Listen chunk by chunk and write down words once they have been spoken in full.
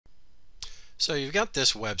So you've got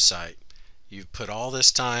this website. You've put all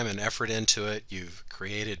this time and effort into it. You've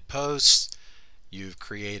created posts. You've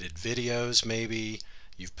created videos maybe.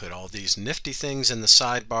 You've put all these nifty things in the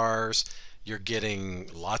sidebars. You're getting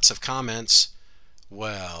lots of comments.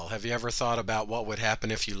 Well, have you ever thought about what would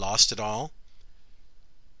happen if you lost it all?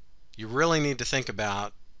 You really need to think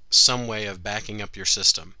about some way of backing up your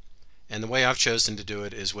system. And the way I've chosen to do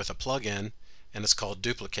it is with a plugin, and it's called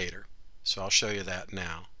Duplicator. So I'll show you that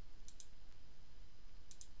now.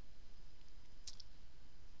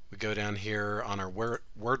 We go down here on our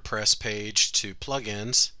WordPress page to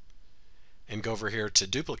plugins and go over here to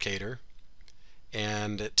Duplicator,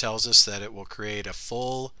 and it tells us that it will create a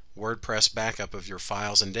full WordPress backup of your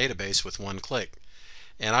files and database with one click.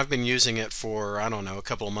 And I've been using it for, I don't know, a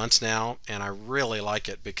couple of months now, and I really like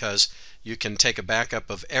it because you can take a backup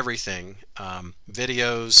of everything,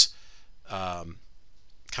 videos,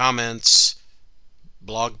 comments,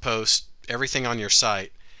 blog posts, everything on your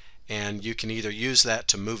site, and you can either use that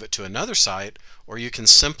to move it to another site, or you can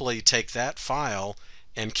simply take that file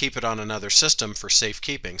and keep it on another system for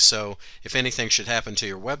safekeeping. So if anything should happen to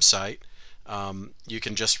your website, you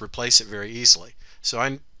can just replace it very easily. So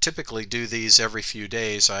I typically do these every few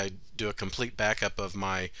days. I do a complete backup of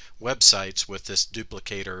my websites with this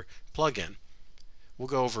Duplicator plugin. We'll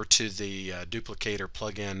go over to the Duplicator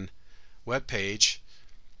plugin web page.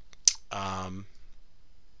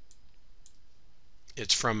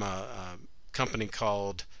 It's from a company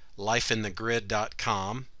called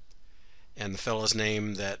lifeinthegrid.com, and the fellow's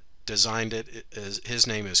name that designed it his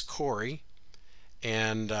name is Corey,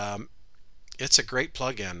 and it's a great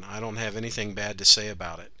plugin. I don't have anything bad to say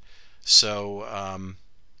about it. So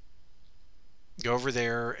go over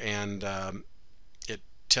there, and it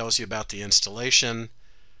tells you about the installation,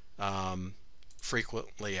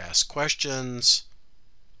 frequently asked questions.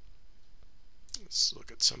 Let's look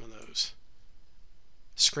at some of those.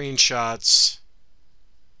 Screenshots,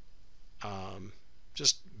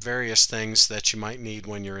 just various things that you might need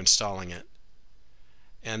when you're installing it.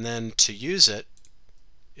 And then to use it,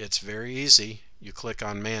 it's very easy. You click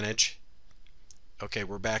on Manage. Okay,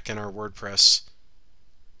 we're back in our WordPress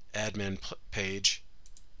admin page.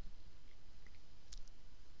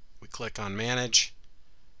 We click on Manage.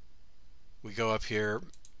 We go up here.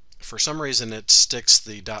 For some reason it sticks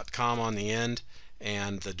the .com on the end,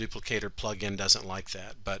 and the Duplicator plugin doesn't like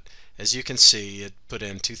that. But as you can see, it put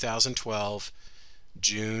in 2012,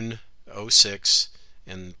 June 06,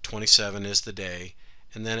 and 27 is the day,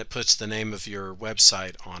 and then it puts the name of your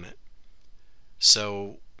website on it.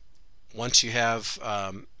 So once you have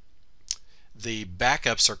the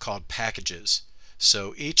backups are called packages.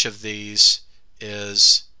 So each of these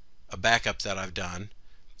is a backup that I've done,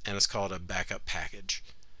 and it's called a backup package.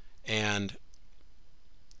 And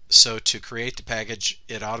so to create the package,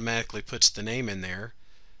 it automatically puts the name in there.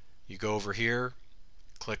 You go over here,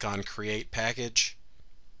 click on Create Package,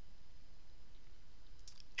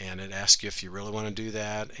 and it asks you if you really want to do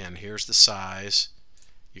that, and here's the size.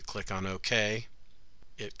 You click on OK.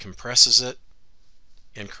 It compresses it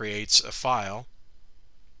and creates a file.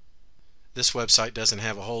 This website doesn't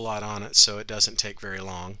have a whole lot on it, so it doesn't take very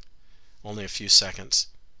long, only a few seconds.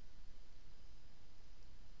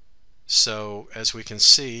 So as we can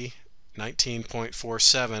see,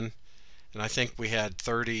 19.47, and I think we had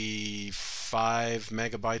 35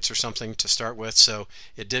 megabytes or something to start with, so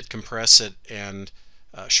it did compress it and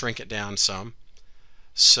shrink it down some.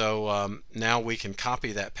 So now we can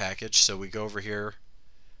copy that package. So we go over here,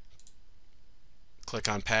 click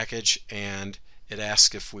on Package, and it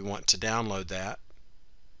asks if we want to download that,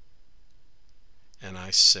 and I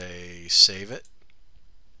say Save it.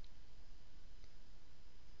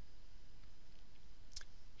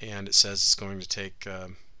 And it says it's going to take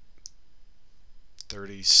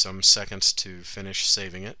 30 some seconds to finish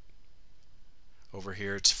saving it. Over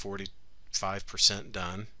here it's 45%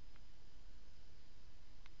 done.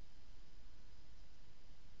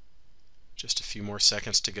 Just a few more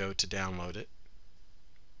seconds to go to download it.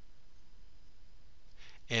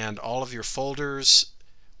 And all of your folders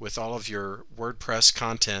with all of your WordPress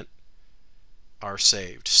content are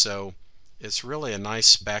saved. So it's really a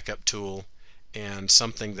nice backup tool, and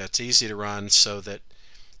something that's easy to run, so that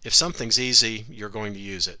if something's easy, you're going to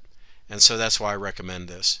use it. And so that's why I recommend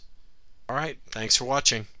this. Alright, thanks for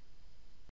watching.